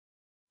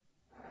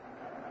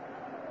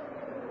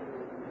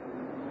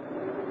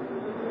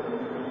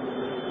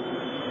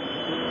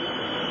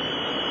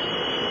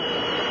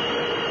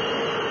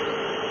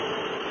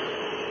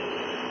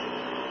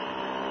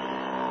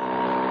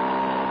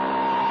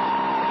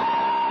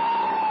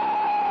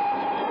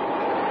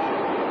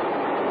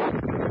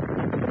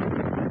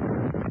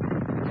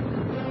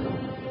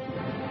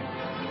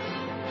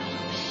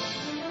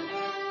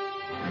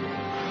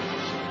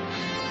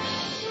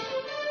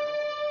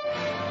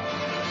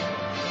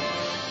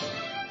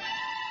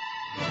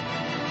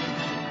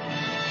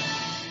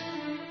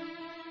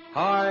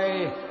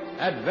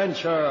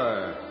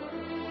adventure.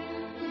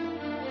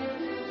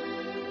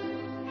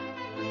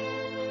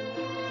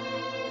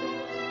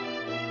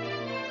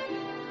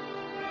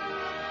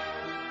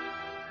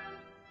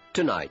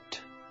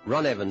 Tonight,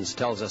 Ron Evans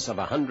tells us of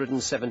a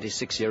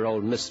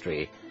 176-year-old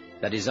mystery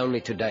that is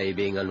only today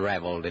being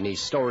unraveled in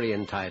his story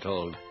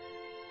entitled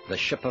The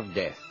Ship of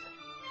Death.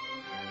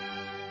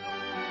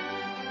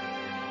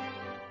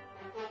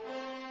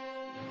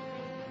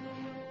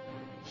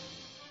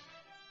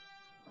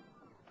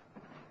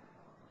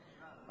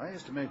 I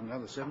estimate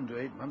another 7 to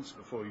 8 months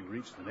before you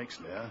reach the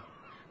next layer.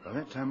 By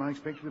that time, I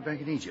expect to be back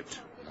in Egypt.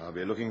 I'll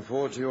be looking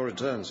forward to your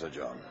return, Sir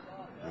John.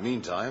 In the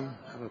meantime,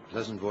 have a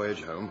pleasant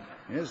voyage home.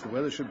 Yes, the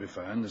weather should be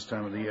fine this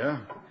time of the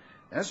year.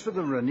 As for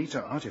the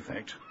Ranita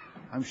artifact,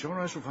 I'm sure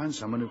I shall find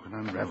someone who can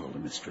unravel the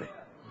mystery.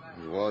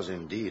 It was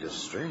indeed a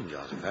strange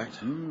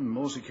artifact.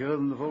 More secure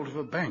than the vault of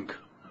a bank.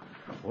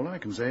 All I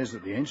can say is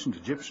that the ancient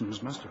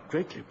Egyptians must have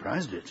greatly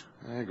prized it.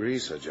 I agree,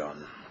 Sir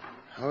John.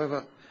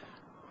 However,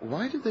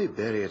 why did they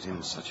bury it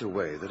in such a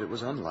way that it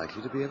was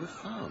unlikely to be ever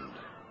found?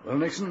 Well,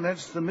 Nixon,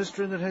 that's the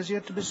mystery that has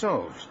yet to be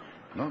solved.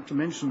 Not to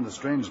mention the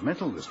strange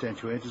metal the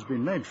statuette has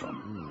been made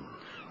from.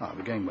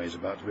 The gangway's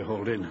about to be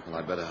hauled in. Well,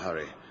 I'd better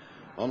hurry.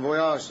 Bon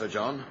voyage, Sir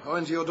John. Oh,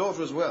 and to your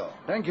daughter as well.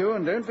 Thank you,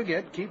 and don't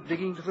forget, keep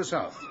digging to the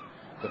south.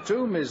 The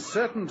tomb is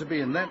certain to be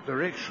in that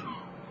direction.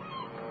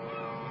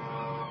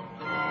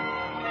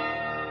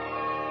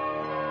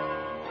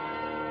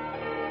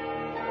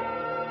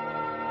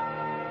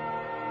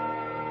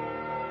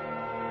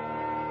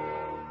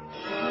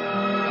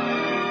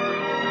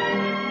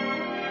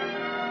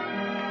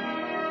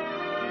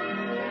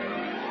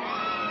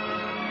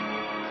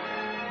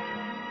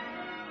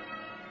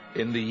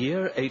 In the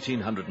year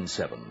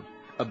 1807,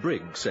 a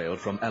brig sailed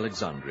from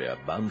Alexandria,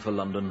 bound for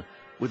London,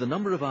 with a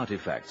number of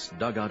artifacts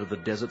dug out of the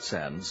desert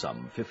sand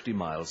some 50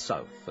 miles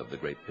south of the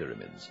Great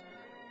Pyramids.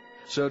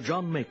 Sir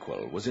John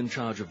Maquel was in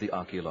charge of the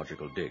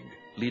archaeological dig,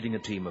 leading a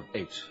team of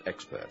 8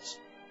 experts.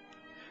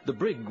 The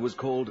brig was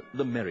called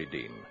the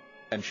Merridene,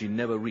 and she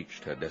never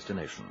reached her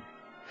destination.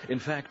 In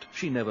fact,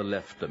 she never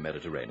left the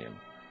Mediterranean.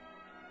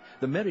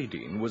 The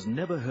Merridene was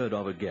never heard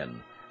of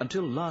again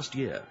until last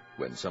year,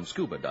 when some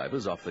scuba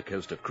divers off the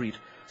coast of Crete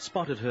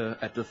spotted her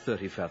at the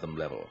 30-fathom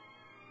level.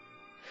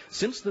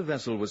 Since the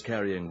vessel was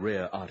carrying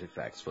rare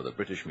artifacts for the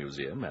British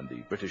Museum and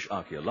the British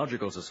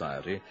Archaeological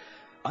Society,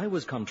 I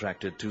was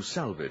contracted to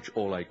salvage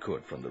all I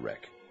could from the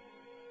wreck.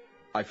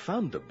 I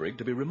found the brig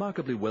to be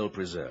remarkably well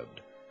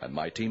preserved, and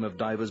my team of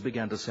divers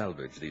began to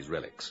salvage these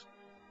relics.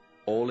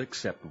 All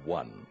except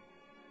one.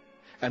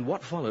 And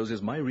what follows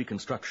is my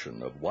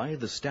reconstruction of why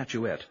the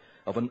statuette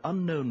of an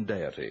unknown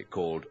deity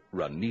called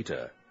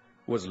Ranita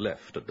was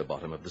left at the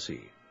bottom of the sea.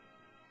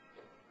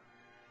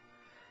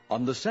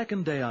 On the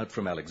second day out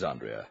from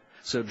Alexandria,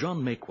 Sir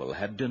John Maquel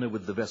had dinner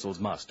with the vessel's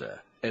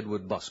master,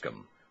 Edward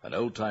Boscombe, an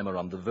old-timer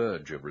on the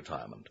verge of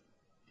retirement.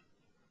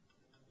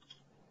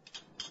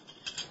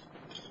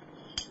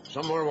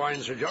 Some more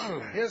wine, Sir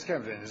John? Yes,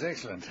 Captain, it's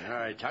excellent.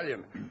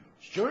 Italian.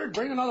 Steward,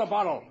 bring another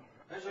bottle.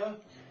 Yes, sir.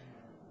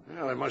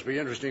 Well, it must be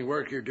interesting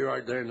work you do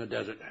out there in the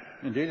desert.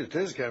 Indeed it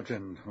is,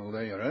 Captain,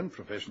 although your own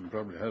profession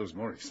probably holds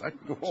more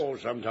excitement. Oh,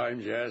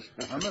 sometimes, yes.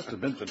 I must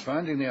admit that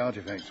finding the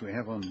artifacts we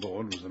have on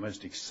board was the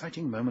most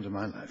exciting moment of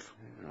my life.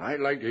 I'd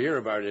like to hear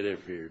about it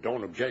if you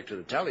don't object to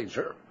the telling,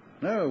 sir.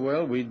 No,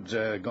 well, we'd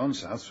gone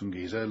south from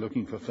Giza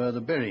looking for further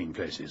burying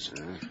places.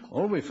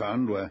 All we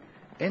found were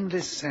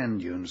endless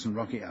sand dunes and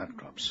rocky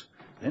outcrops.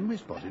 Then we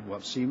spotted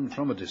what seemed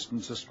from a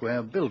distance a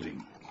square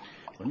building.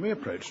 When we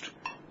approached,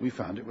 we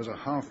found it was a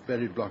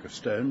half-buried block of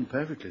stone,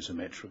 perfectly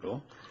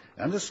symmetrical,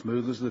 and as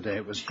smooth as the day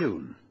it was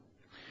hewn.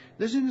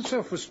 This in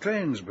itself was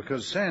strange,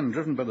 because sand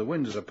driven by the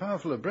wind is a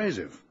powerful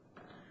abrasive.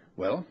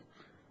 Well,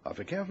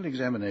 after careful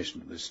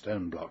examination of this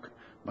stone block,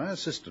 my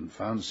assistant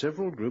found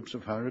several groups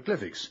of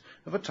hieroglyphics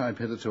of a type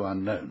hitherto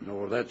unknown.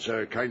 Oh, that's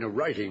a kind of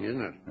writing,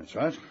 isn't it? That's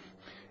right.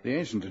 The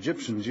ancient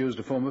Egyptians used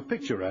a form of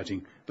picture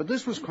writing, but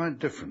this was quite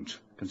different,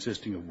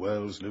 consisting of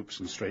whorls, loops,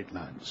 and straight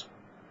lines.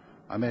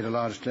 I made a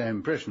large clear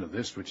impression of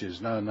this, which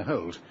is now in the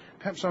hold.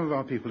 Perhaps some of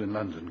our people in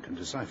London can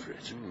decipher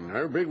it.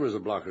 How big was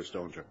the block of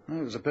stone, sir? Well,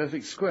 it was a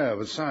perfect square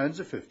with sides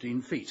of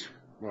 15 feet.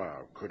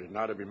 Well, could it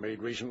not have been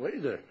made recently?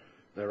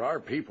 There are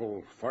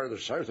people farther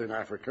south in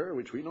Africa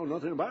which we know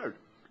nothing about.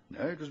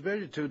 No, it was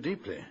buried too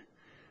deeply.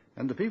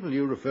 And the people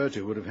you refer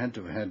to would have had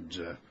to have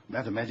had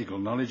mathematical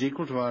knowledge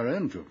equal to our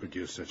own to have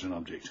produced such an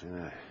object.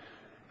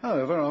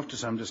 However, after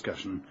some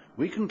discussion,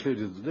 we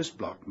concluded that this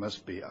block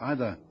must be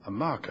either a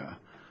marker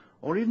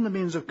or even the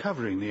means of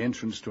covering the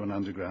entrance to an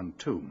underground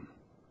tomb.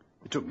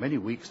 It took many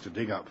weeks to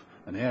dig up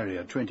an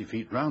area 20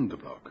 feet round the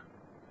block,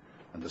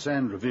 and the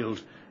sand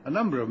revealed a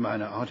number of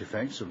minor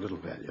artifacts of little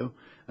value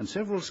and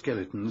several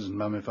skeletons and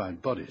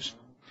mummified bodies.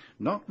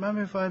 Not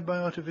mummified by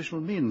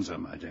artificial means, I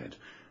might add,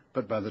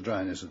 but by the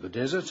dryness of the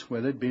desert where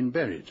they'd been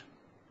buried.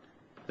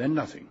 Then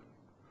nothing,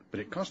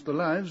 but it cost the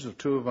lives of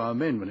 2 of our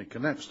men when it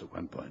collapsed at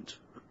one point.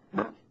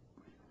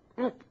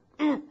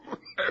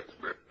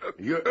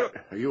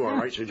 Are you all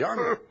right, Sir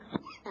John?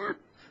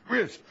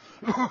 Yes.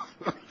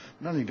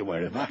 Nothing to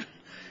worry about.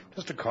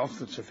 Just a cough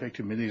that's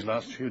affected me these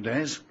last few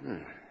days.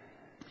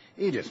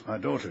 Edith, my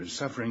daughter, is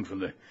suffering from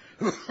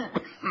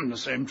the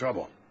same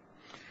trouble.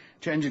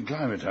 Change in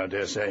climate, I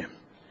dare say.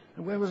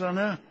 Where was I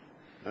now?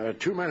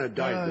 2 men had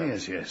died. Oh,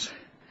 yes.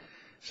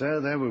 So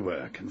there we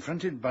were,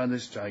 confronted by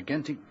this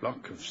gigantic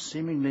block of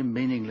seemingly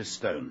meaningless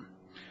stone.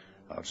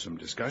 After some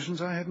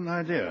discussions, I had an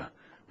idea.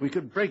 We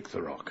could break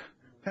the rock.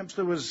 Perhaps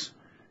there was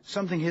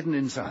something hidden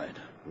inside.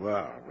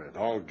 Well, with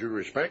all due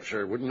respect,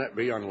 sir, wouldn't that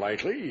be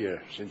unlikely,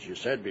 since you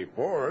said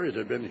before it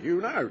had been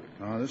hewn out?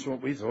 Oh, that's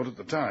what we thought at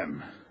the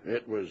time.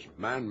 It was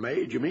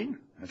man-made, you mean?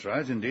 That's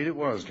right, indeed it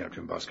was,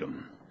 Captain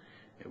Boscombe.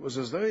 It was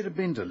as though it had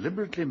been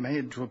deliberately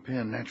made to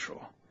appear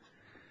natural.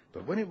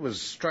 But when it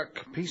was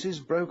struck, pieces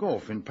broke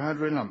off in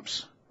powdery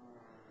lumps.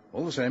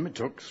 All the same, it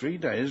took 3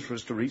 days for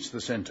us to reach the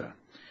centre.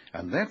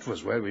 And that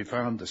was where we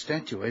found the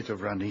statuette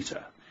of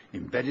Ranita,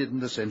 embedded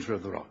in the centre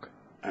of the rock.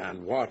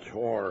 And what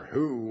or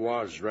who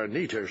was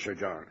Ranita, Sir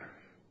John?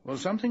 Well,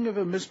 something of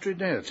a mystery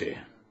deity.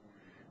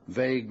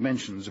 Vague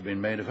mentions have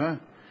been made of her,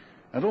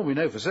 and all we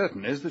know for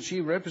certain is that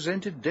she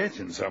represented death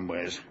in some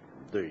ways.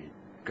 The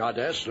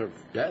goddess of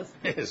death?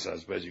 Yes, I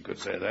suppose you could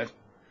say that.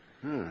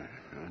 And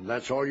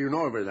that's all you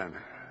know of her, then?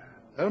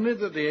 Only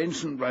that the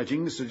ancient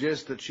writings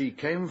suggest that she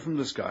came from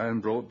the sky and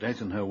brought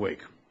death in her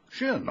wake.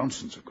 Sheer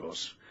nonsense, of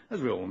course,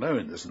 as we all know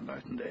in this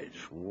enlightened age.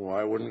 Oh,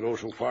 I wouldn't go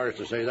so far as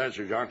to say that,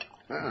 Sir John.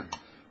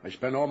 I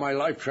spent all my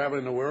life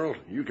traveling the world.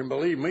 You can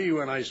believe me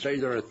when I say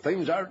there are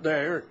things out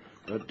there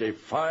that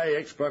defy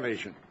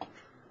explanation.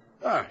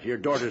 Your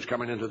daughter's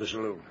coming into the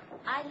saloon.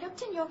 I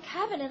looked in your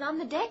cabinet on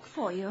the deck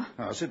for you.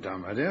 Sit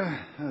down, my dear.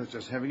 I was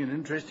just having an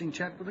interesting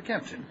chat with the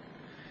captain.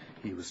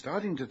 He was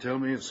starting to tell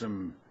me of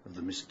some of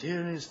the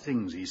mysterious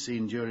things he's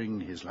seen during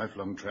his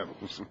lifelong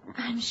travels.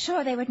 I'm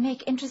sure they would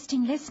make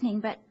interesting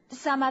listening, but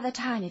some other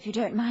time, if you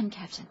don't mind,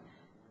 Captain.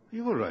 Are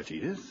you all right,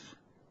 Edith?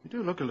 You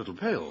do look a little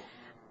pale.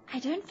 I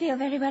don't feel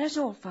very well at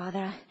all,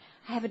 Father.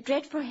 I have a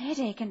dreadful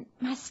headache, and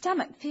my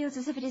stomach feels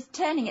as if it is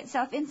turning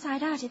itself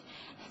inside out, if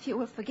you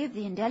will forgive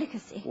the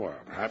indelicacy. Well,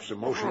 perhaps the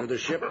motion of the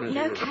ship...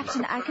 No,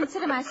 Captain, I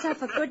consider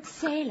myself a good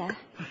sailor.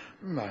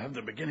 I have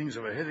the beginnings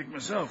of a headache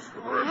myself.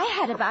 I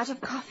had a bout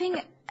of coughing,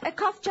 a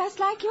cough just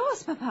like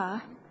yours,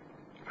 Papa.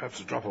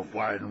 Perhaps a drop of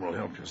wine will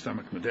help your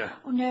stomach, my dear.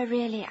 Oh, no,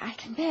 really, I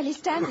can barely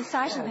stand the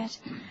sight of it.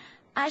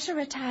 I shall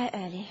retire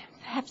early.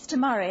 Perhaps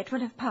tomorrow it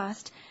will have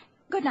passed.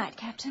 Good night,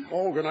 Captain.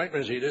 Oh, good night,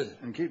 Miss Edith.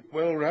 And keep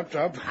well wrapped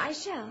up. I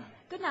shall.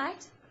 Good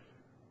night.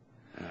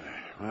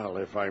 Well,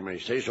 if I may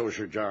say so,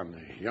 Sir John,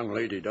 the young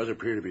lady does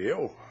appear to be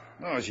ill.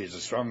 Oh, she's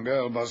a strong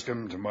girl,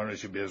 Boscombe. Tomorrow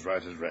she'll be as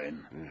right as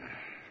rain.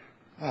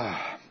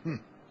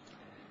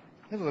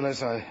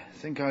 Nevertheless, I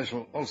think I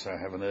shall also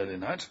have an early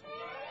night.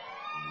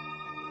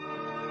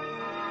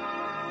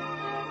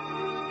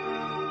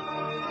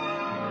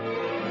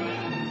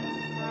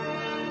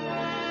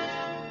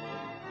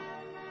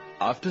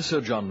 After Sir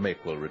John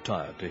Makewell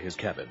retired to his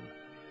cabin,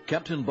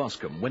 Captain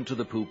Boscombe went to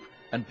the poop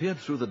and peered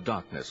through the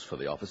darkness for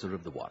the officer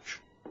of the watch.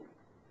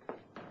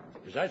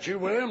 Is that you,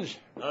 Williams?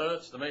 No,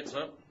 that's the mate,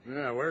 sir.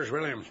 Yeah, where's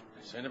Williams?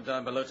 Sent him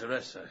down below to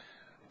rest, sir.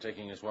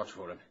 Taking his watch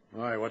for him.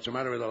 Why, what's the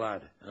matter with the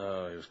lad?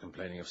 Oh, he was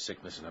complaining of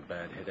sickness and a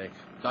bad headache.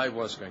 I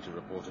was going to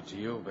report it to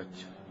you, but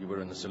you were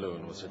in the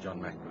saloon with Sir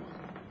John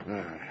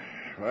Makewell.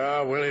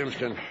 Well, Williams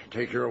can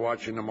take your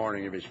watch in the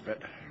morning if he's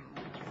fit.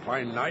 It's a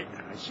fine night.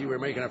 I see we're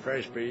making a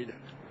fair speed.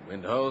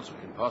 Wind holds. We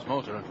can pass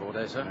Malta in 4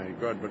 days, sir. Very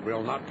good, but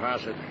we'll not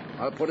pass it.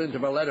 I'll put into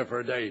Valletta for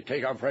a day.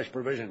 Take on fresh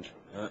provisions.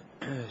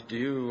 Do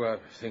you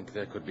think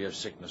there could be a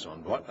sickness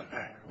on board?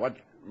 What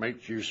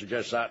makes you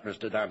suggest that,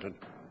 Mr. Danton?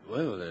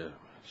 Well,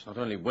 it's not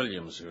only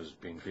Williams who's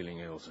been feeling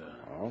ill, sir.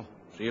 Oh?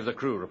 3 of the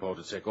crew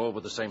reported sick, all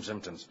with the same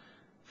symptoms.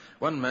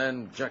 One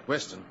man, Jack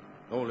Weston,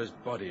 all his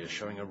body is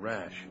showing a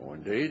rash. Oh,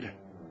 indeed?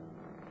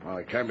 Well,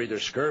 it can't be the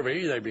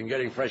scurvy. They've been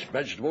getting fresh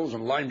vegetables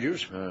and lime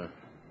juice.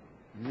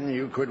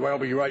 You could well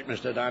be right,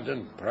 Mr.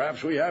 Danton.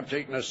 Perhaps we have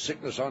taken a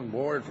sickness on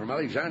board from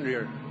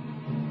Alexandria.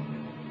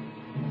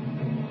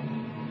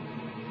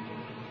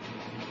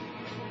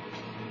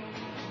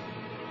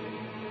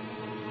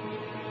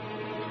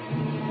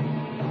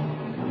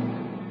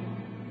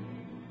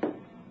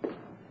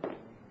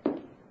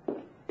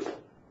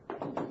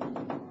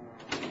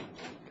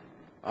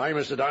 Aye,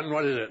 Mr. Danton,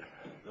 what is it?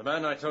 The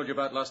man I told you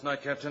about last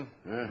night, Captain.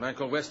 A man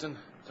called Weston.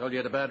 Told you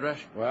he had a bad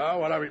rash. Well,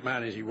 what of it,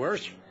 man? Is he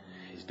worse?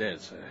 He's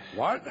dead, sir.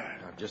 What?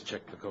 I've just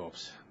checked the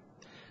corpse.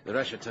 The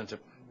rash had turned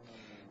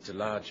to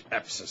large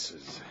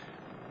abscesses.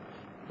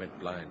 Went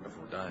blind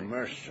before dying.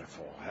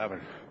 Merciful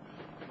heaven.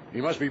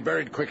 He must be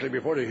buried quickly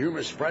before the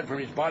humour spread from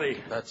his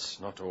body. That's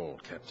not all,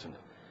 Captain.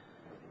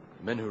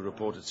 The men who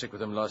reported sick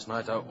with him last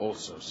night are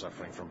also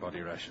suffering from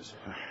body rashes.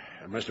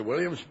 And Mr.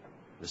 Williams?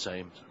 The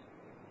same.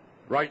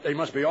 Right, they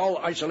must be all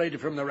isolated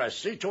from the rest.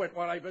 See to it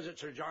while I visit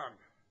Sir John.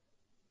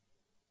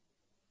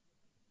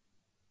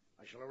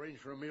 I shall arrange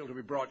for a meal to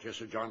be brought you,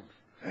 Sir John.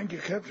 Thank you,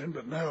 Captain,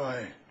 but no,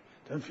 I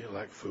don't feel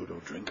like food or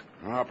drink.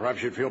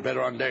 Perhaps you'd feel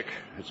better on deck.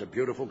 It's a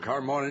beautiful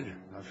calm morning.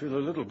 I feel a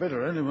little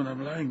better only when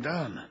I'm lying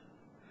down.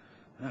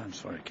 I'm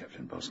sorry,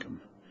 Captain Boscombe,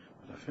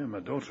 I fear my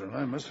daughter and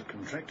I must have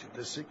contracted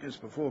this sickness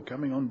before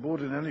coming on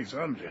board in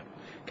Alexandria.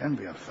 Can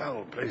be a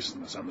foul place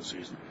in the summer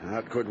season.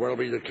 That could well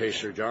be the case,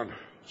 Sir John.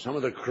 Some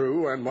of the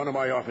crew and one of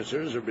my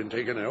officers have been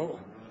taken ill.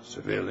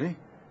 Severely?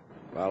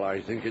 Well,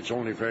 I think it's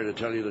only fair to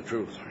tell you the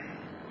truth.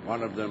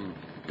 One of them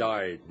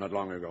died not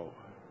long ago.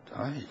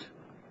 Died?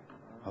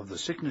 Of the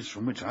sickness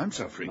from which I'm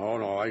suffering?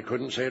 No, I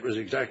couldn't say it was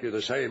exactly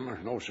the same.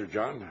 No, Sir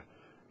John.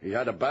 He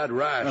had a bad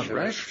rash. A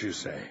rash, you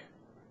say?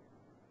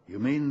 You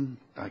mean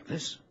like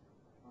this?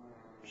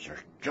 Sir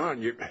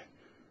John, you...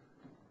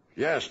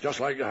 Yes, just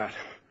like that.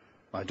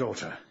 My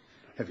daughter.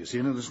 Have you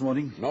seen her this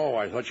morning? No,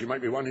 I thought she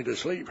might be wanting to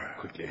sleep.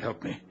 Quickly,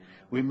 help me.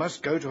 We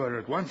must go to her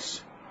at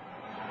once.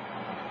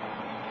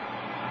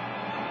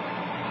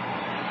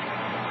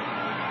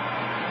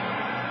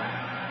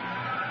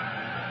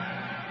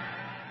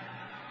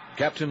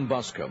 Captain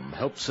Boscombe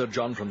helped Sir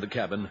John from the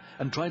cabin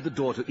and tried the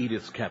door to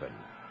Edith's cabin,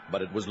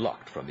 but it was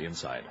locked from the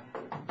inside.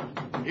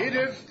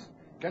 Edith!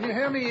 Can you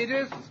hear me,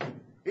 Edith?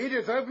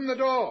 Edith, open the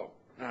door.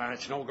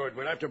 It's no good.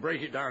 We'll have to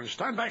break it down.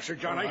 Stand back, Sir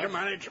John. I can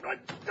manage.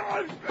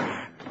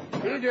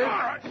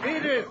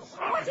 Edith!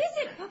 What is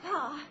it,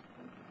 Papa?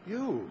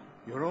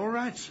 You're all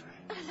right.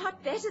 A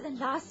lot better than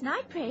last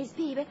night, praise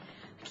be, but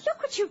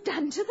look what you've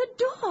done to the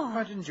door.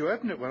 Why didn't you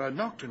open it when I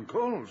knocked and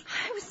called?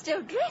 I was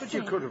still dressing. But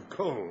you could have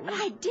called.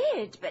 I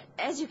did, but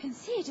as you can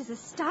see, it is a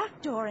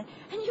stark door, and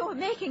you were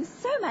making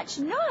so much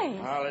noise.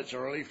 Well, it's a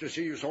relief to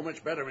see you so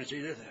much better, Miss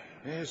Edith.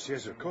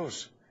 Yes, of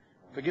course.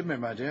 Forgive me,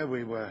 my dear.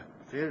 We were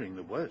fearing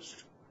the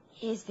worst.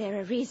 Is there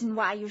a reason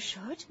why you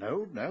should?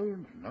 No,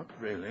 not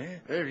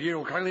really. If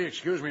you'll kindly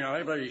excuse me, I'll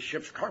have the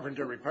ship's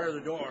carpenter repair the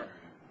door.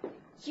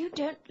 You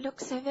don't look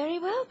so very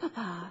well,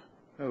 Papa.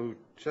 Oh,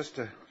 just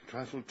a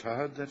trifle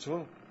tired, that's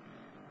all.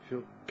 If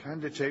you'll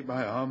kindly take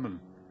my arm and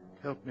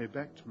help me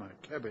back to my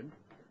cabin,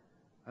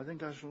 I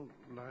think I shall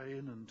lie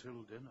in until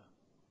dinner.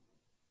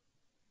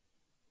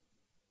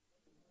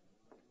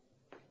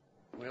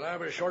 We'll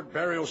have a short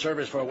burial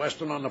service for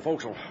Weston on the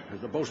forecastle. Has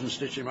the bosun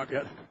stitched him up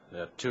yet?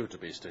 There are two to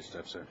be stitched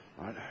up, sir.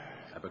 What?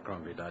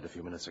 Abercrombie died a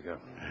few minutes ago.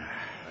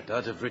 I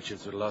doubt if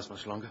Richards would last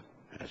much longer.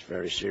 That's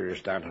very serious,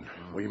 Danton.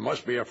 We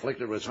must be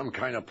afflicted with some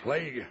kind of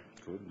plague.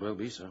 Could well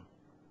be so.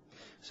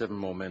 7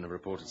 more men have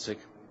reported sick,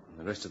 and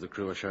the rest of the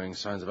crew are showing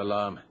signs of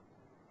alarm.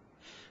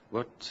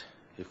 What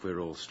if we're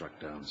all struck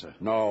down, sir?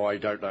 No, I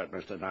doubt that,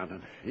 Mr.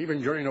 Danton.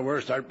 Even during the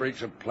worst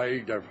outbreaks of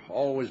plague, there have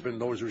always been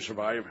those who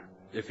survive.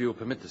 If you'll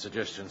permit the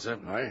suggestion, sir.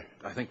 Aye?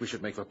 I think we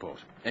should make for port.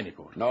 Any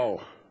port.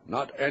 No,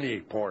 not any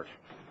port.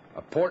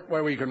 A port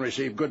where we can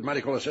receive good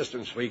medical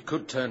assistance. We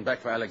could turn back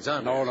for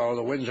Alexandria. No,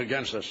 the wind's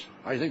against us.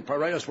 I think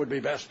Piraeus would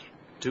be best.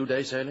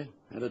 2-day sailing?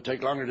 It'd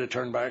take longer to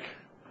turn back.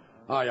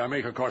 Aye, I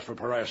make a course for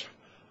Piraeus.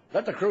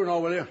 Let the crew know,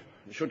 will you?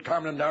 You should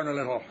calm them down a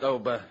little. Oh,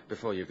 but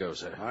before you go,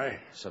 sir. Aye?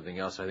 Something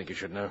else I think you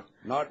should know.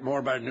 Not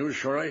more bad news,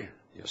 surely?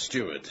 Your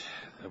steward,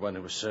 the one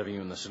who was serving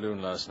you in the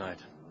saloon last night.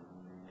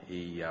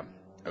 He,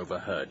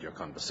 overheard your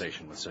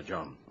conversation with Sir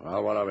John.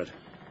 Well, what of it?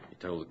 He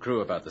told the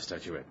crew about the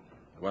statuette,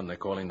 the one they're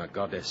calling the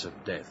Goddess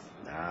of Death.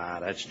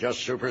 That's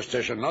just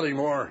superstition, nothing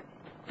more.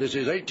 This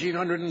is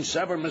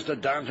 1807, Mr.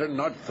 Danton,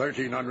 not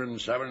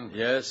 1307.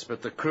 Yes,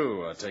 but the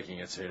crew are taking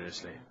it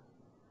seriously.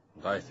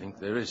 And I think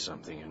there is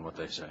something in what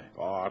they say.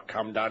 Oh,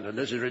 come, Danton,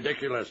 this is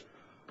ridiculous.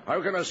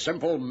 How can a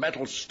simple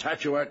metal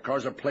statuette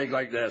cause a plague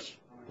like this?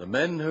 The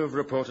men who have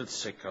reported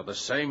sick are the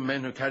same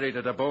men who carried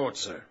it aboard,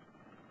 sir.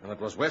 And it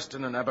was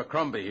Weston and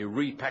Abercrombie who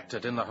repacked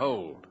it in the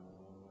hold.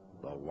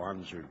 The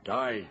ones who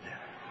died.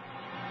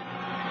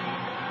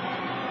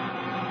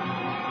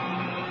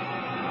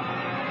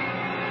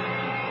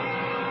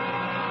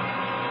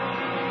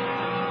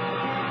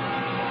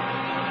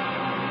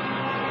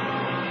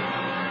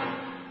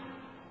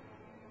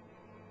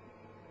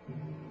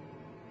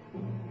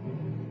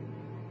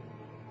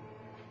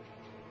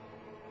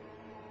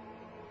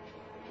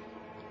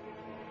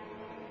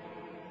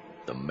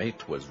 The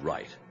mate was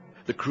right.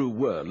 The crew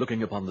were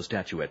looking upon the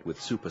statuette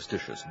with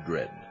superstitious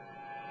dread.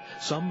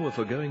 Some were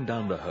for going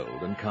down the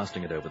hold and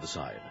casting it over the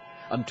side,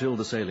 until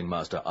the sailing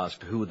master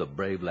asked who the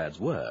brave lads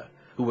were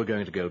who were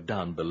going to go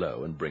down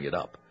below and bring it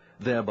up,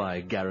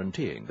 thereby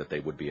guaranteeing that they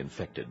would be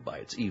infected by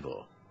its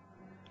evil.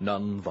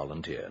 None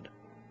volunteered.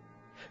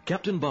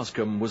 Captain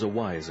Boscombe was a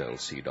wise old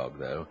sea dog,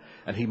 though,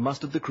 and he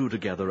mustered the crew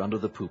together under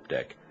the poop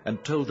deck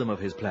and told them of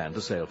his plan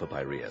to sail for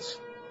Piraeus.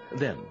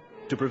 Then,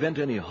 to prevent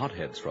any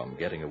hotheads from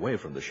getting away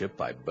from the ship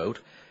by boat,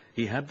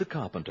 he had the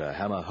carpenter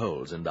hammer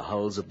holes in the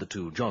hulls of the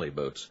 2 jolly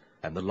boats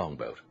and the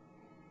longboat.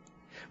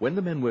 When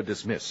the men were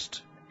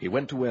dismissed, he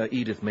went to where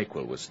Edith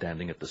Maquil was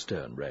standing at the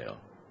stern rail.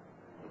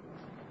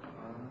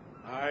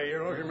 Aye,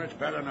 you're looking much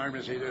better now,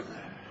 Miss Edith.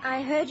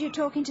 I heard you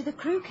talking to the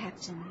crew,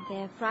 Captain.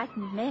 They're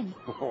frightened men.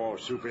 Oh,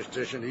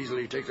 superstition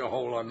easily takes a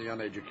hold on the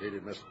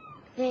uneducated, miss.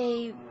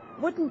 They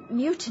wouldn't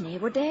mutiny,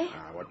 would they?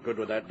 What good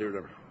would that do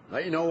them?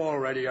 They know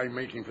already I'm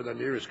making for the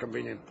nearest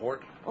convenient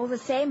port. All the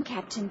same,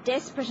 Captain,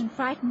 desperate and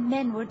frightened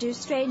men will do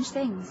strange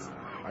things.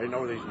 I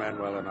know these men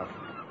well enough.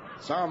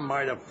 Some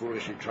might have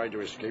foolishly tried to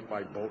escape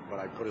by boat, but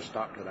I put a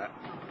stop to that.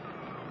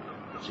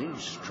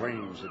 Seems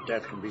strange that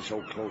death can be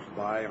so close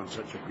by on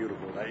such a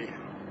beautiful day.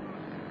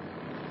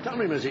 Tell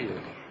me, Miss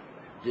Edith,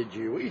 did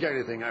you eat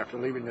anything after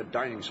leaving the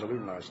dining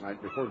saloon last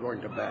night before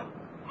going to bed?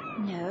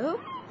 No.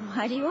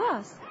 Why do you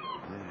ask?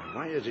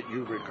 Why is it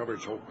you've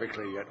recovered so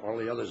quickly, yet all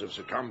the others have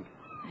succumbed?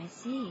 I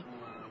see.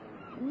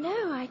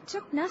 No, I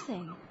took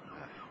nothing.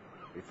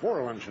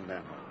 Before luncheon,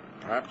 then?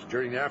 Perhaps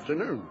during the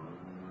afternoon?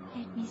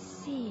 Let me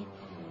see.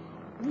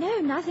 No,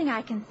 nothing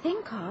I can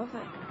think of.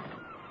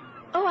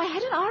 Oh, I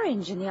had an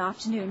orange in the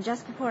afternoon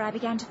just before I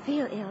began to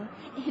feel ill.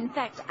 In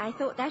fact, I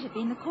thought that had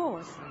been the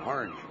cause. An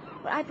orange?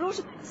 Well, I brought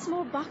a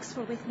small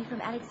boxful with me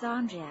from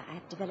Alexandria.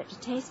 I've developed a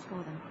taste for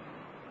them.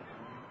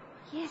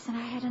 Yes, and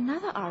I had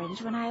another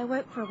orange when I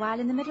awoke for a while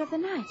in the middle of the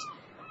night.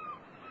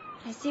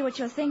 I see what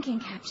you're thinking,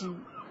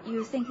 Captain.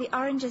 You think the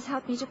oranges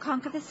helped me to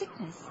conquer the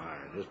sickness?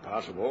 It is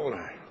possible.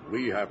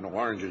 We have no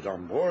oranges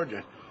on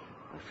board.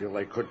 I feel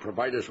they could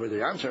provide us with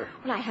the answer.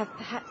 Well, I have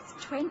perhaps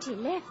 20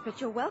 left,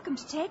 but you're welcome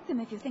to take them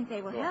if you think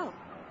they will help.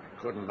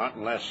 I couldn't, not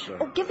unless...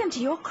 Or give them to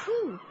your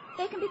crew.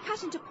 They can be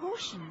cut into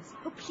portions.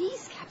 Oh,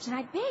 please, Captain,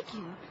 I beg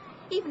you.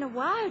 Even a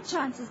wild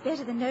chance is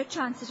better than no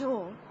chance at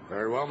all.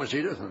 Very well, Miss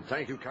Edith, and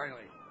thank you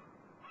kindly.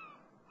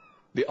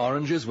 The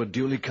oranges were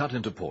duly cut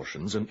into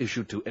portions and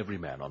issued to every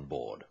man on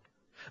board.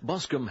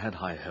 Boscombe had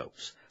high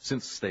hopes,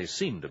 since they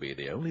seemed to be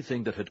the only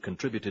thing that had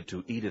contributed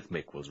to Edith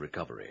Makepearl's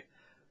recovery.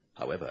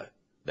 However,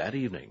 that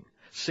evening,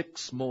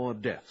 6 more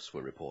deaths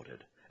were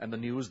reported, and the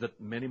news that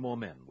many more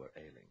men were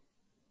ailing.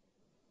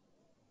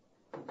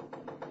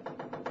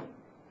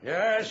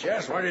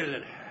 Yes, what is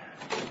it?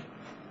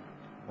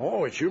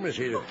 Oh, it's you, Miss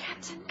Edith. Oh,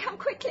 Captain, come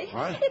quickly.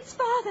 What? It's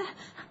Father.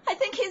 I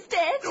think he's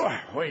dead. Oh,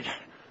 wait,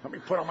 let me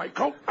put on my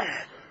coat.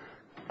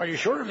 Are you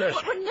sure of this?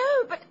 Well,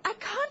 no, but I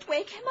can't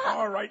wake him up.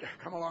 All right,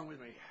 come along with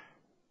me.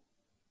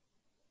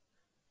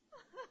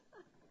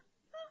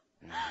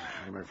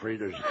 I'm afraid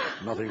there's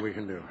nothing we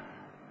can do.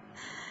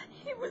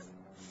 He was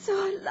so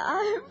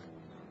alive,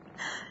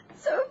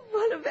 so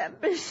full of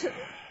ambition.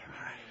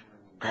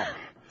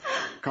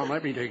 Come,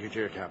 let me take you to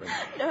your cabin.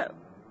 No,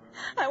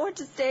 I want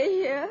to stay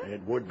here.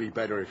 It would be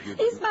better if you...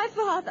 He's my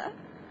father.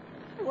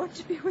 I want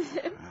to be with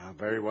him.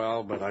 Very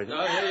well, but I...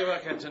 Oh, here you are,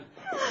 Captain.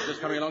 I'm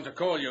just coming along to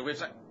call you.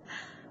 Is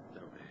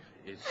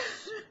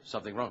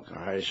something wrong, sir?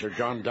 Aye, Sir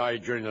John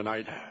died during the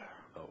night.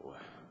 Oh,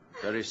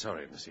 very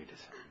sorry, Miss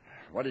Edith.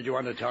 What did you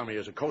want to tell me?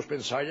 Has the coast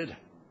been sighted?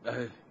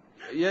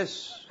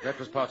 Yes, that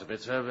was part of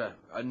it, sir.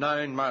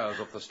 9 miles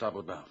off the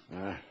starboard bow.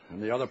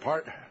 And the other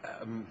part?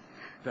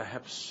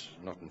 Perhaps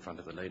not in front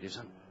of the ladies,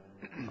 sir.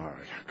 All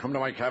right. Come to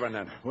my cabin,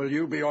 then. Will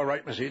you be all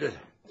right, Miss Edith?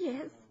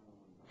 Yes.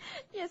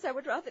 Yes, I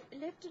would rather be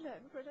left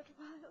alone for a little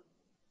while.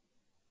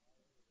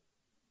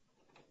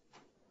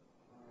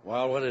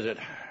 Well, what is it?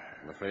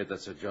 I'm afraid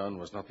that Sir John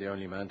was not the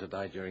only man to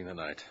die during the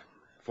night.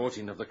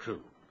 14 of the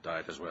crew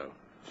died as well.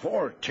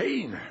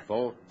 14?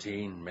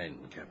 14 men,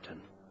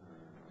 Captain.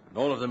 And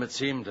all of them, it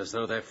seemed as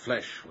though their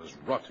flesh was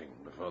rotting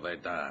before they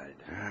died.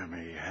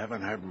 May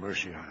heaven have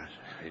mercy on us.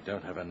 We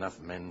don't have enough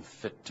men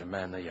fit to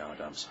man the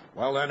yardarms.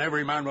 Well, then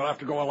every man will have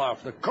to go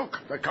aloft. The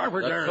cook, the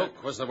carpenter... The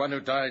cook was the one who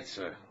died,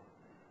 sir.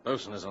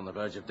 Bosun is on the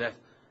verge of death.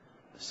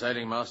 The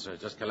sailing master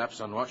just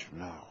collapsed on watch.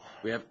 No.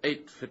 We have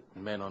 8 fit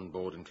men on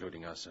board,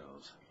 including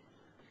ourselves.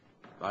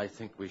 I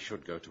think we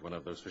should go to one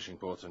of those fishing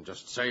ports and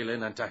just sail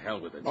in, and to hell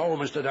with it. Oh,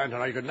 Mr.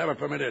 Danton, I could never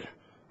permit it.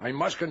 I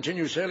must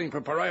continue sailing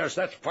for Piraeus.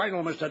 That's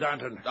final, Mr.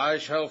 Danton. I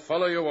shall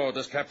follow your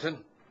orders, Captain.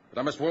 But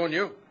I must warn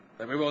you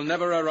that we will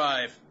never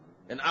arrive.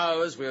 In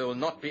hours, we will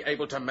not be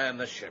able to man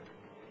the ship.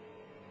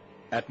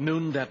 At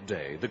noon that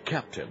day, the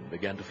captain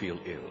began to feel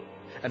ill,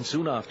 and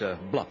soon after,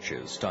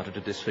 blotches started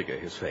to disfigure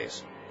his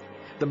face.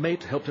 The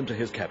mate helped him to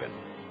his cabin.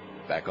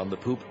 Back on the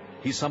poop,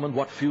 he summoned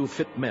what few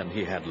fit men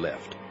he had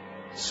left.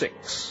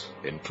 6,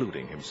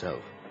 including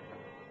himself.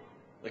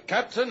 The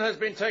captain has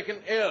been taken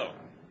ill.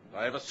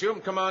 I have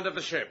assumed command of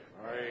the ship.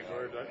 Aye,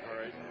 good, that's all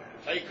right.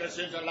 Take us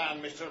into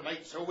land, Mr.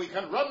 Mate, so we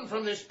can run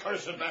from this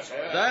cursed vessel.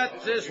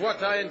 That is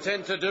what I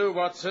intend to do,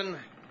 Watson.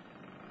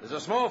 There's a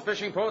small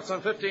fishing port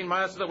some 15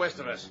 miles to the west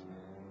of us.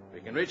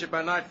 We can reach it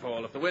by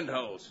nightfall if the wind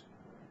holds.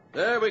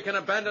 There we can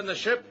abandon the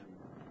ship,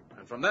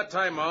 and from that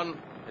time on,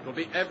 it will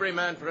be every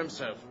man for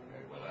himself.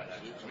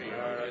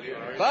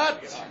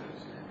 But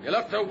you'll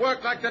have to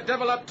work like the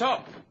devil up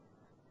top.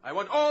 I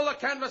want all the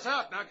canvas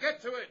out. Now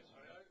get to it.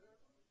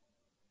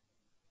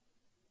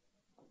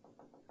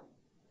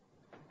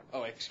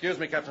 Oh, excuse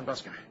me, Captain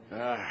Busker.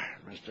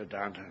 Mr.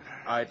 Danton.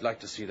 I'd like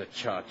to see the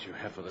chart you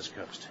have for this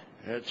coast.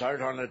 It's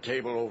out on the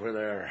table over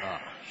there.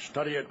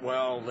 Study it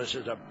well. This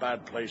is a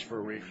bad place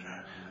for reefs.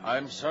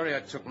 I'm sorry I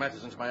took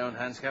matters into my own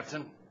hands,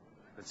 Captain.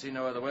 I could see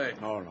no other way.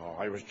 No.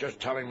 I was just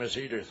telling Miss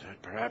Edith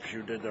that perhaps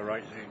you did the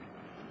right thing.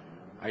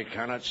 I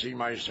cannot see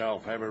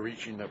myself ever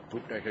reaching the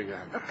poop deck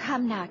again. Oh,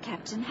 come now,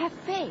 Captain. Have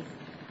faith.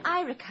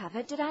 I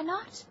recovered, did I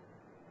not?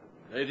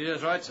 Lady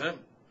is right, sir.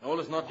 All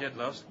is not yet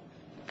lost.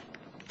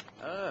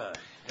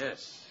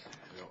 Yes.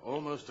 We're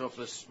almost off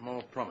this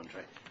small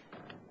promontory.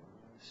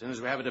 As soon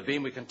as we have it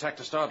abeam, we can tack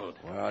to starboard.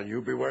 Well,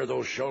 you beware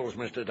those shoals,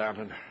 Mr.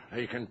 Danton.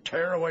 They can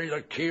tear away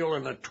the keel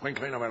in the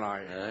twinkling of an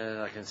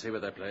eye. I can see where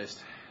they're placed.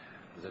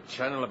 There's a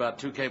channel about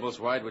 2 cables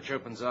wide which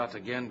opens out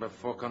again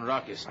before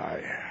Conrakis.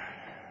 Aye.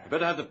 You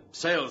better have the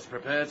sails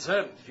prepared,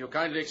 sir, if you'll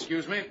kindly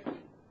excuse me.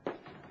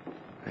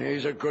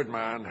 He's a good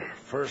man,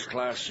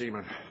 first-class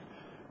seaman.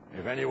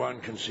 If anyone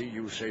can see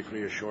you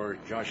safely ashore,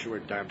 Joshua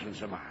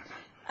Danton's a man.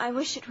 I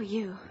wish it were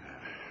you.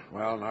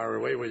 Well, now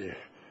away with you.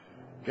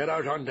 Get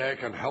out on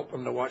deck and help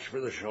them to watch for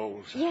the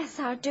shoals. Yes,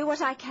 I'll do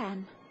what I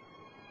can.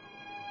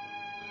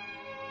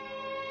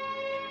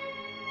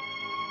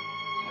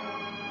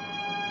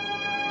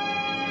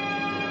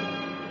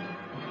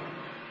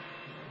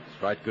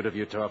 It's right good of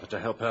you to offer to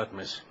help out,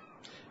 miss.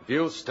 If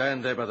you'll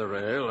stand there by the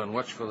rail and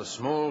watch for the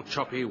small,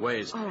 choppy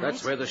waves, All right.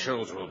 That's where the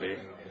shoals will be.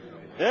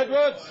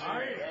 Edwards!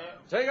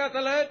 Take out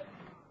the lead.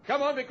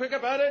 Come on, be quick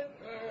about it.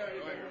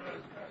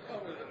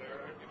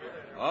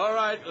 All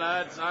right,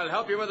 lads, I'll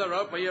help you with the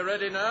rope. Are you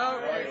ready now?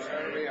 Right,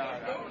 sir, we are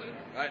now.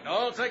 Right,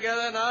 all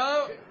together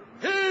now.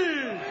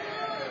 Heave!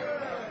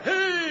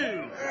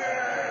 Heave!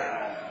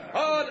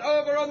 Hard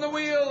over on the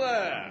wheel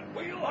there.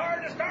 Wheel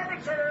hard to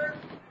starboard, sir.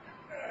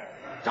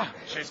 Ah,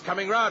 she's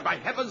coming round. By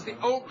heavens, the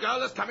old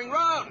girl is coming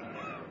round.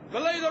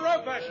 Belay the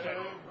rope,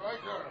 Ashton. Right,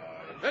 sir.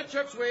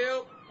 Midship's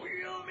wheel.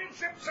 Wheel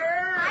midship,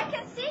 sir. I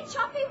can see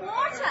choppy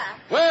water.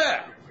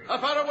 Where? How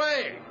far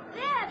away?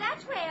 There,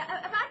 that way,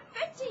 about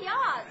 50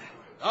 yards.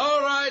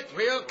 All right,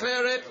 we'll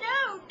clear it.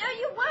 No,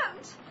 you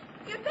won't.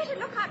 You'd better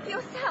look out for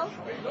yourself.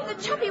 The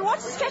choppy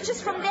water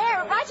stretches from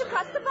there right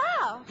across the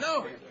bow.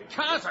 No, it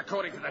can't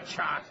according to the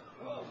chart.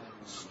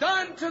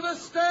 Stand to the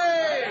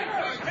stage!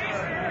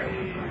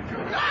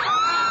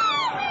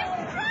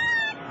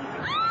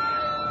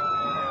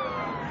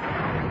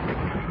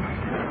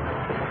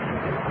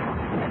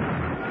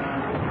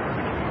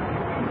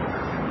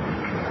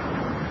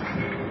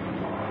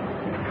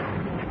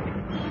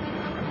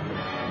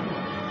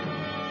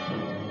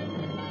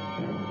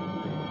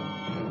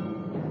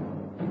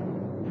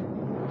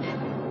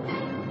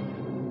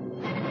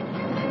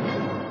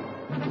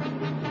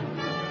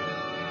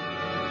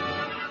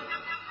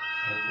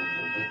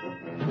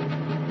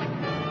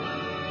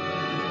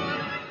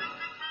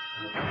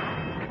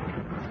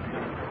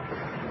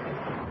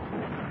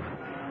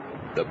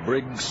 The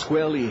brig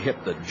squarely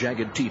hit the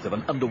jagged teeth of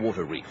an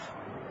underwater reef.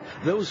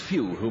 Those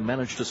few who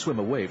managed to swim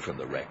away from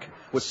the wreck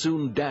were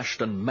soon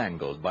dashed and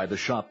mangled by the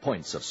sharp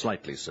points of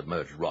slightly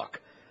submerged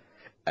rock.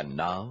 And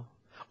now,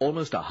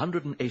 almost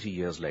 180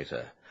 years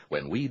later,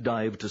 when we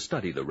dived to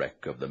study the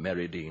wreck of the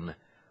Meridine,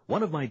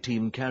 one of my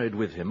team carried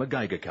with him a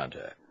Geiger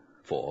counter.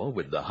 For,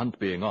 with the hunt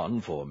being on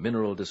for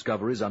mineral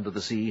discoveries under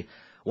the sea,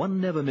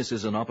 one never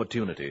misses an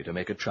opportunity to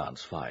make a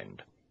chance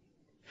find.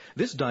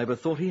 This diver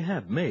thought he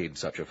had made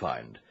such a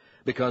find,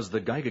 because the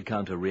Geiger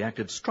counter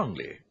reacted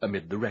strongly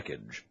amid the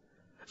wreckage.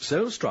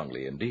 So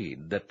strongly,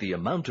 indeed, that the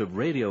amount of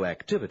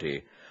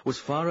radioactivity was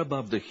far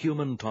above the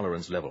human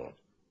tolerance level.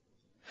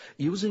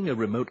 Using a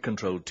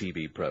remote-controlled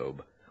TV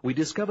probe, we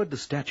discovered the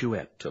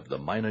statuette of the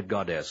minor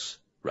goddess,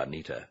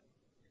 Ranita.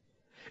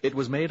 It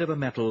was made of a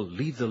metal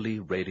lethally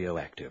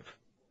radioactive.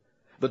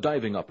 The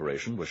diving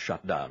operation was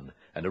shut down,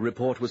 and a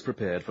report was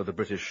prepared for the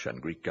British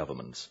and Greek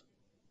governments.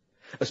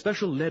 A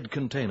special lead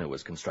container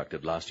was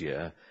constructed last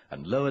year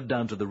and lowered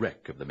down to the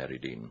wreck of the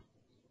Meridine.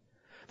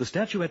 The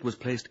statuette was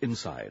placed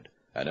inside,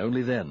 and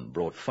only then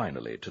brought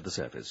finally to the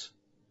surface.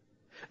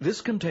 This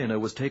container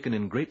was taken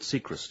in great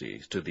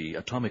secrecy to the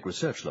Atomic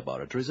Research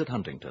Laboratories at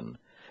Huntington,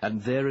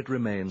 and there it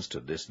remains to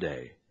this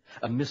day,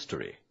 a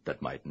mystery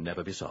that might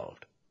never be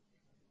solved.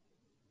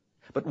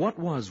 But what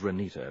was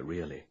Ranita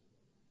really?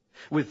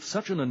 With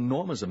such an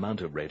enormous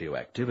amount of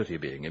radioactivity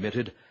being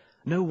emitted,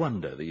 no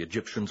wonder the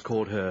Egyptians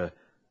called her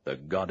the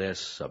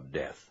goddess of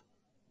death.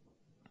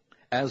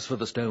 As for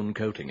the stone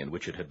coating in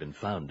which it had been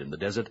found in the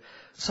desert,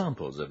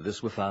 samples of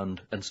this were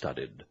found and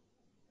studied.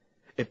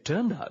 It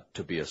turned out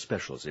to be a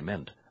special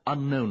cement,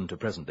 unknown to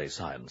present-day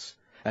science,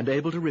 and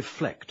able to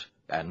reflect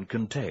and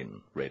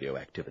contain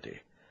radioactivity.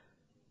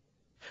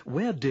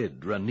 Where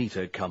did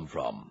Ranita come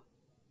from?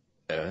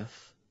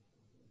 Earth?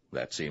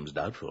 That seems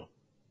doubtful.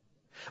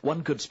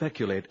 One could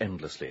speculate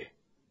endlessly,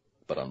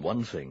 but on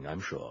one thing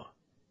I'm sure.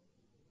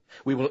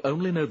 We will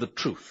only know the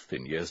truth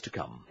in years to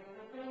come,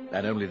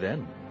 and only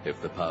then,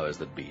 if the powers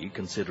that be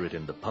consider it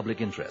in the public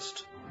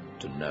interest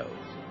to know.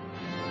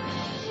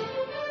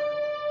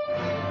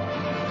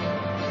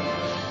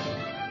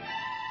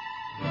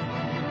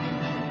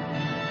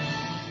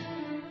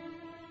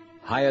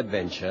 High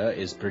Adventure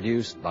is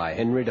produced by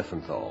Henry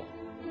Diffenthal.